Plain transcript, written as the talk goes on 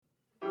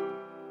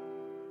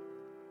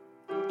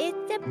It's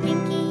the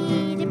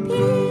Pinky the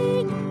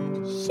Pig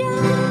Show.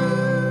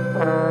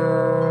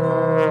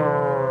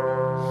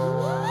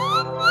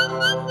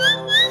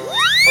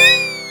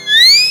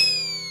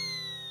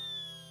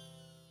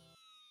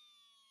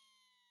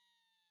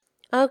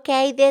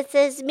 Okay, this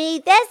is me.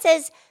 This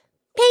is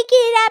Pinky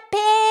the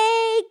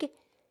Pig.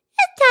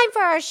 It's time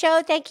for our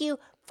show. Thank you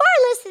for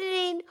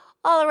listening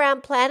all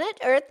around planet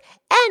Earth.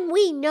 And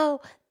we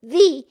know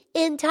the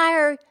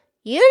entire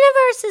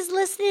universe is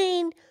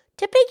listening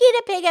to Pinky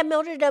the Pig and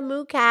Mildred the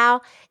Moo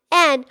Cow.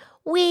 And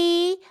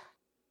we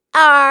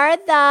are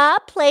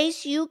the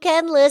place you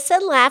can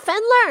listen, laugh,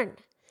 and learn.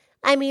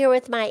 I'm here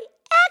with my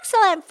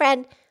excellent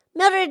friend,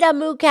 Mildred the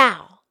Moo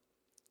Cow.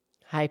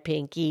 Hi,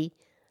 Pinky.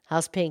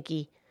 How's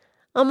Pinky?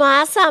 I'm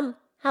awesome.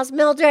 How's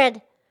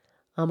Mildred?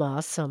 I'm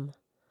awesome.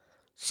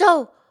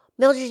 So,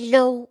 Mildred, you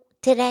know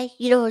today,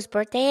 you know whose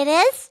birthday it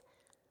is?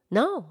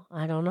 No,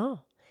 I don't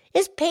know.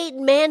 It's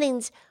Peyton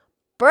Manning's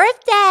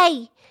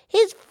birthday.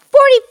 He's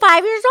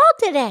 45 years old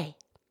today.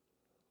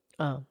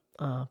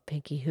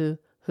 Pinky,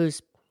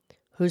 who's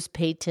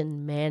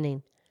Peyton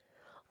Manning?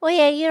 Oh,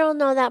 yeah, you don't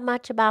know that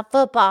much about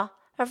football.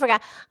 I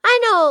forgot. I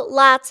know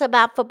lots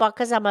about football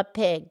because I'm a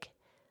pig.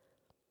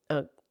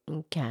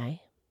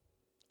 Okay.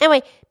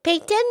 Anyway,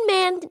 Peyton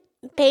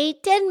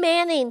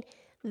Manning,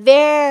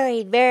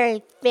 very,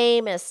 very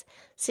famous,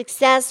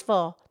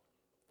 successful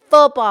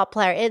football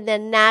player in the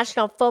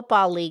National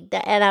Football League, the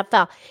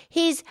NFL.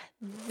 He's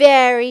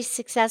very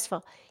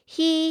successful.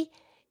 He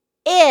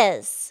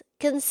is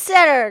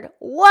considered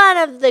one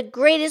of the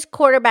greatest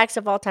quarterbacks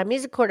of all time.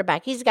 He's a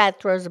quarterback. He's the guy that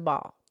throws the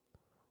ball.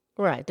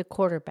 Right, the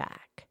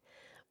quarterback.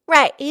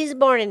 Right, he's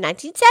born in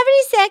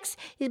 1976.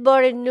 He's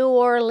born in New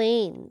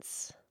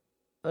Orleans.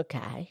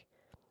 Okay.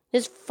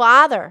 His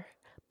father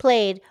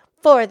played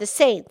for the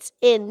Saints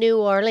in New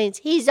Orleans.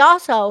 He's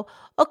also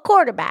a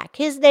quarterback.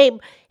 His name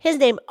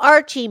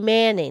Archie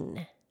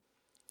Manning.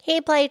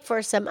 He played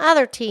for some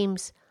other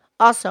teams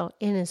also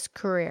in his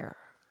career.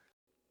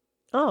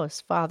 Oh,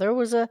 his father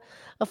was a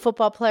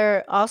football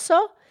player also?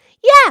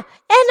 Yeah, and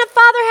the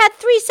father had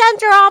 3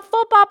 sons who are all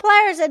football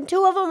players, and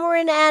 2 of them were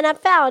in the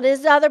NFL, and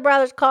his other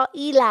brother's called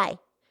Eli.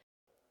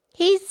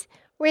 He's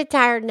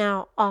retired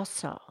now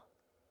also.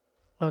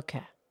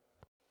 Okay.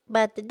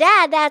 But the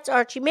dad, that's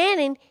Archie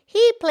Manning,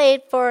 he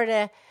played for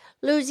the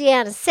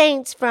Louisiana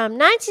Saints from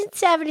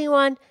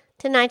 1971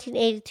 to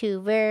 1982.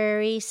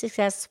 Very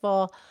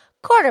successful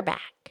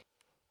quarterback.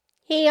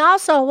 He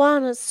also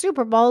won a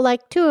Super Bowl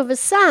like 2 of his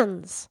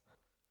sons.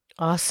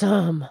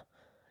 Awesome.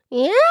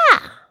 Yeah.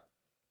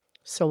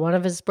 So one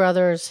of his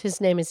brothers, his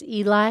name is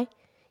Eli?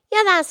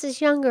 Yeah, that's his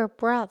younger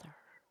brother.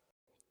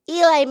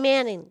 Eli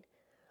Manning.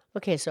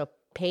 Okay, so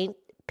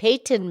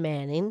Peyton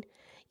Manning.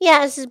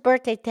 Yeah, it's his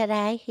birthday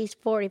today. He's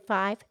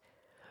 45.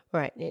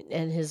 Right,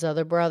 and his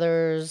other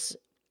brothers,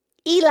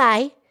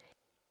 Eli,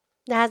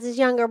 that's his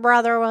younger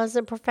brother, was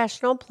a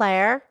professional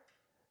player.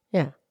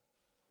 Yeah.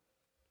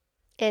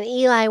 And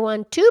Eli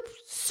won 2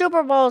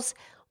 Super Bowls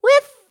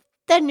with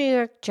the New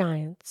York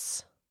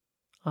Giants.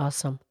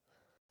 Awesome.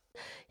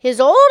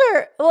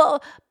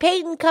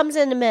 Peyton comes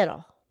in the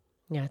middle.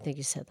 Yeah, I think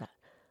you said that.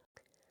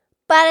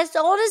 But his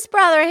oldest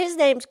brother, his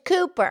name's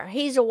Cooper.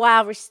 He's a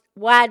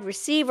wide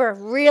receiver,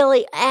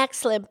 really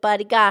excellent, but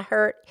he got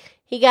hurt.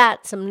 He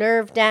got some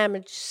nerve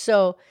damage,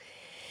 so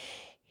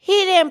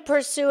he didn't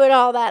pursue it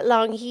all that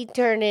long. He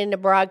turned into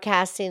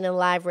broadcasting and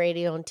live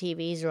radio and TV.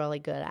 He's really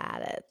good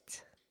at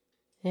it.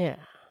 Yeah.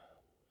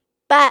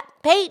 But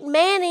Peyton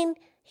Manning,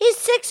 he's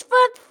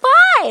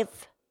 6'5".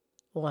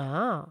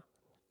 Wow.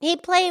 He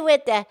played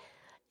with the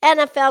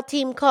NFL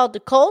team called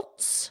the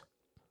Colts.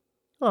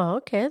 Oh,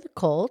 okay, the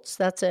Colts.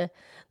 That's a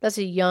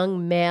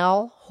young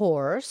male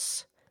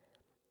horse.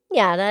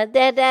 Yeah,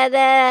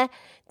 the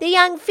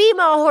young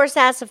female horse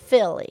has a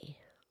filly.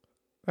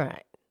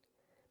 Right.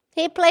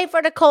 He played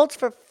for the Colts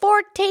for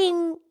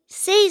 14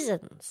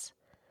 seasons.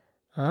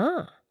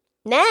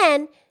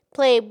 Then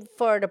played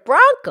for the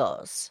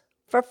Broncos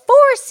for 4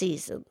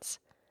 seasons.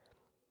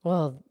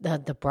 Well,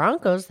 the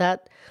Broncos,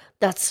 that's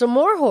some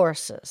more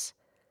horses.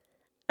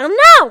 And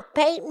now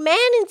Peyton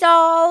Manning's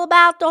all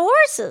about the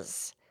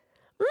horses.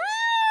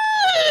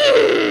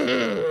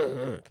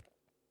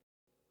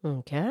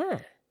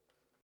 Okay.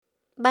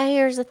 But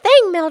here's the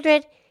thing,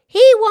 Mildred.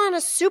 He won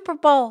a Super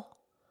Bowl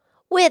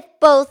with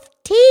both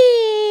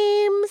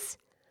teams.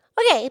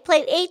 Okay, he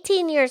played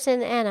 18 years in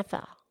the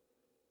NFL.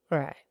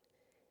 Right.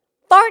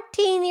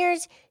 14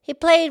 years he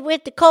played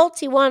with the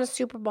Colts. He won a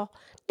Super Bowl.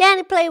 Then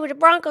he played with the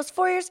Broncos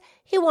 4 years.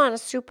 He won a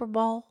Super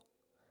Bowl.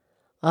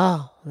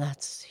 Oh,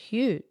 that's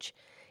huge.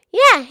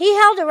 Yeah, he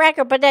held a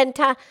record, but then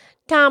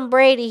Tom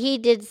Brady, he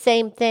did the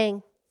same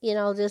thing,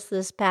 just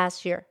this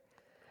past year.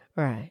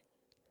 Right.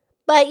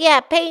 But yeah,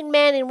 Peyton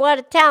Manning, what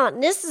a talent.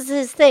 And this is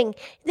his thing.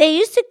 They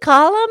used to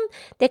call him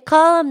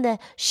the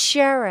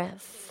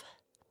sheriff.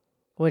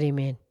 What do you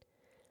mean?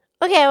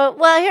 Okay,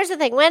 well, here's the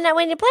thing.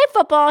 When you play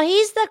football,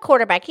 he's the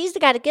quarterback. He's the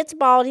guy that gets the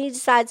ball and he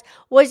decides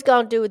what he's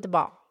going to do with the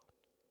ball.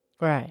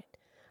 Right.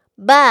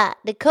 But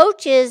the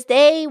coaches,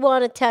 they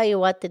want to tell you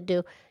what to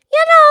do.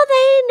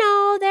 They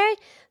know.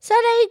 So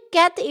they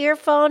get the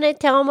earphone and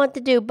tell them what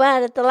to do.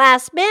 But at the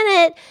last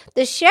minute,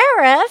 the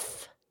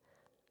sheriff,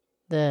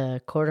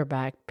 the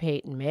quarterback,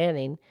 Peyton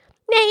Manning,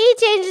 he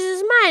changes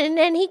his mind, and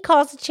then he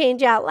calls the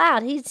change out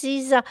loud.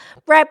 He's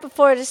right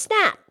before the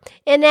snap.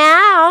 And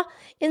now,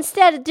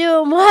 instead of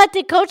doing what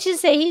the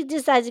coaches say, he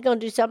decides he's going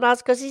to do something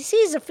else because he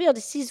sees the field.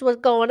 He sees what's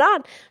going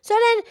on. So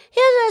then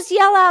he'll just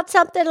yell out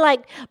something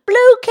like,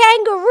 "Blue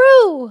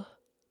kangaroo."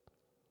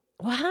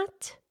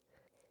 What?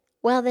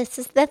 Well, this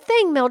is the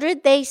thing,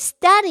 Mildred. They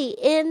study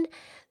in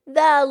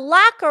the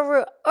locker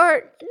room,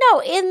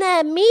 in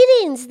the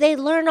meetings. They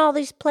learn all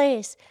these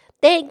plays.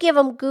 They give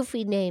them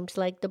goofy names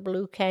like the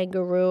blue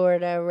kangaroo or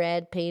the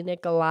red pina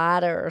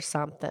colada or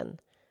something.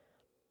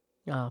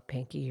 Oh,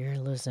 Pinky, you're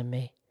losing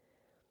me.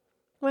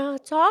 Well,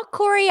 it's all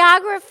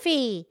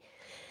choreography.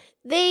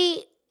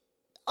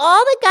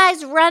 All the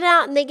guys run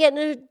out and they get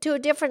into a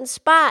different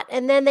spot,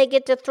 and then they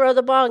get to throw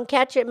the ball and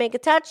catch it, make a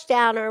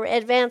touchdown or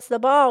advance the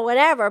ball,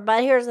 whatever.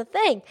 But here's the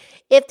thing.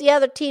 If the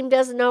other team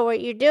doesn't know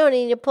what you're doing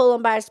and you pull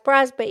them by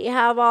surprise, but you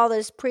have all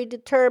this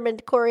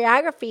predetermined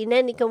choreography, and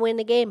then you can win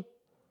the game.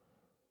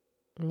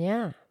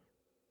 Yeah.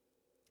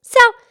 So,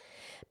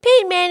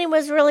 Peyton Manning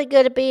was really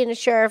good at being a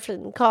sheriff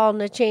and calling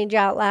the change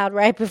out loud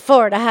right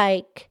before the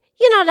hike.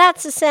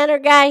 That's the center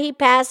guy. He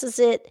passes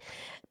it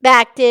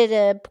back to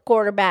the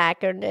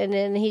quarterback, and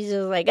then he's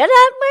just like, we're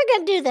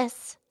going to do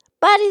this.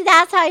 But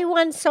that's how he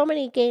won so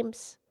many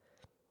games.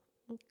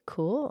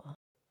 Cool.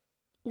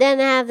 Then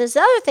I have this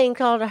other thing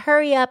called a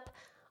hurry-up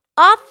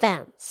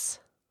offense.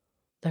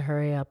 The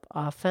hurry-up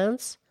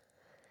offense?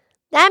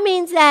 That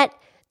means that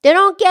they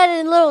don't get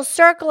in a little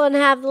circle and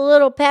have the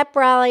little pep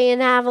rally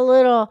and have a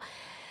little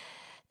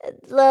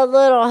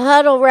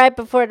huddle right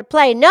before the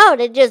play. No,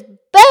 they just,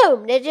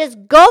 boom, they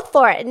just go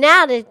for it. And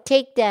now they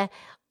take the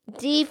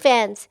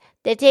defense,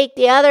 they take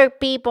the other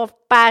people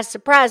by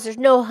surprise. There's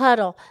no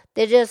huddle.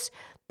 They just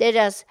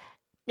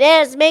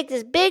make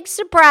this big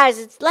surprise.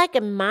 It's like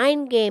a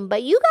mind game,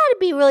 but you got to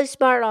be really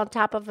smart on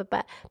top of it.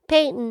 But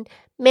Peyton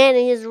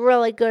Manning is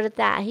really good at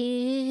that.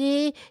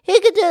 He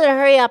could do the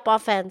hurry up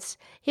offense.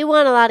 He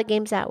won a lot of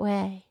games that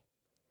way.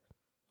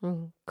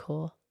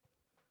 Cool.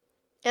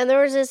 And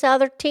there was this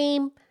other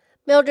team,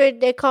 Mildred,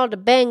 they called the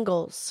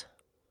Bengals.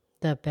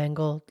 The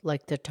Bengal,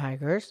 like the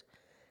Tigers?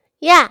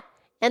 Yeah.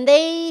 And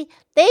they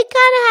kind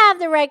of have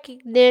the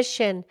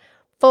recognition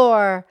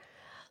for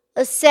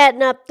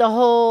setting up the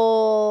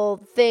whole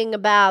thing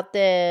about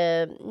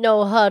the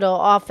no huddle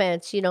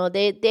offense.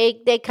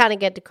 They kind of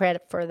get the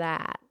credit for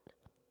that.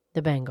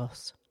 The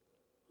Bengals.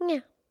 Yeah.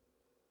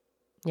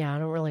 Yeah, I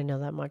don't really know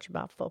that much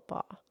about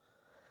football.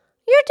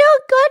 You're doing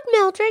good,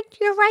 Mildred.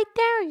 You're right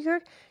there.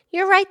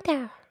 You're right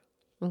there.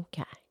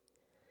 Okay.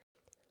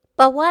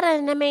 But what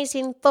an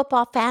amazing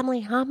football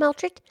family, huh,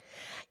 Mildred?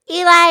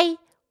 Eli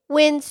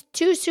wins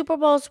 2 Super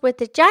Bowls with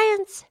the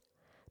Giants.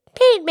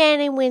 Peyton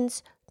Manning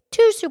wins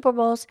 2 Super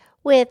Bowls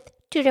with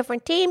 2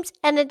 different teams,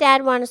 and the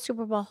dad won a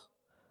Super Bowl.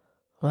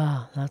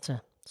 Wow, that's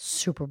a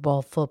Super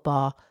Bowl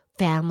football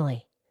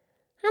family.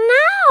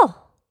 I know.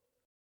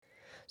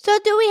 So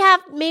do we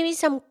have maybe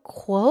some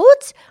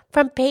quotes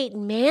from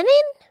Peyton Manning?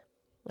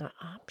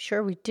 I'm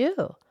sure we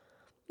do.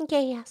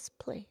 Okay, yes,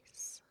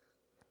 please.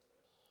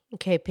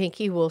 Okay,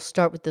 Pinky, we'll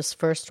start with this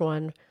first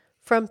one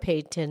from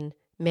Peyton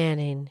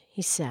Manning.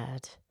 He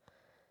said,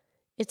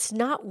 "It's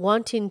not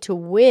wanting to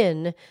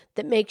win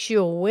that makes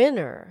you a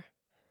winner.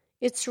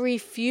 It's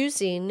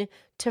refusing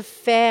to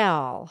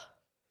fail."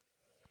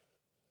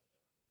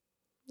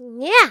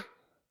 Yeah.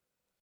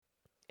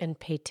 And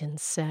Peyton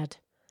said,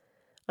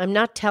 "I'm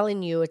not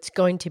telling you it's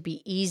going to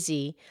be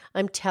easy.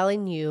 I'm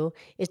telling you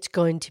it's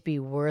going to be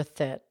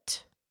worth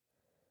it."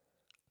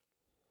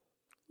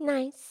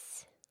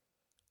 Nice.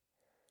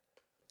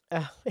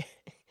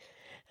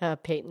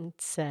 Peyton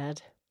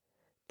said,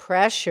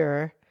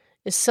 "Pressure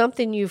is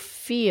something you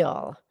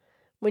feel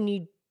when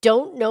you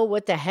don't know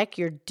what the heck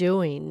you're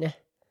doing."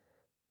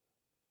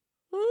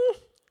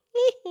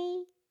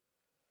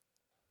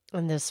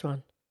 And this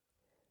one.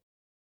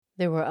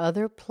 "There were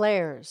other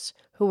players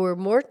who were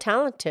more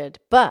talented,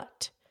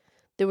 but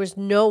there was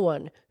no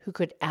one who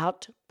could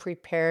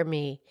out-prepare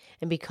me.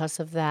 And because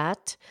of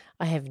that,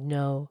 I have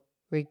no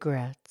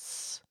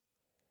regrets."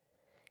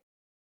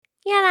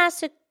 Yeah,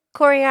 that's a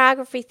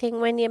choreography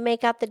thing when you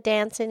make out the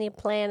dance and you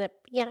plan it.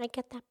 Yeah, I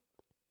get that.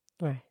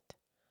 Right.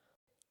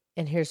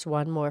 And here's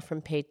one more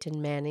from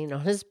Peyton Manning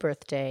on his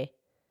birthday.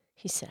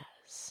 He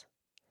says,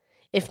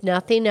 "If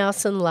nothing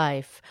else in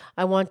life,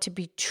 I want to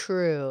be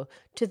true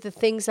to the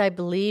things I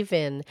believe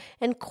in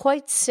and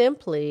quite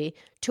simply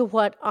to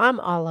what I'm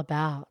all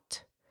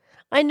about.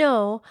 I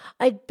know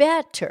I'd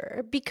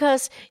better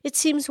because it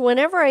seems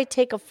whenever I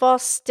take a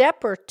false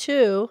step or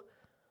two,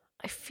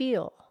 I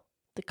feel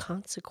the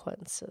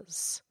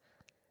consequences."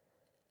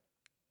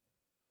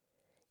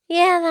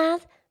 Yeah,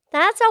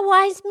 that's a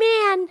wise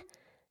man.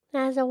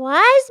 That's a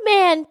wise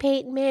man,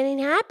 Peyton Manning.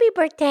 Happy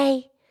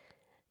birthday.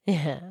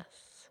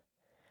 Yes.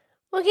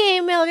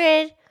 Okay,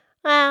 Mildred.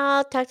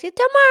 I'll talk to you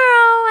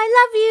tomorrow. I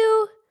love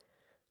you.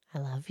 I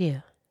love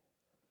you.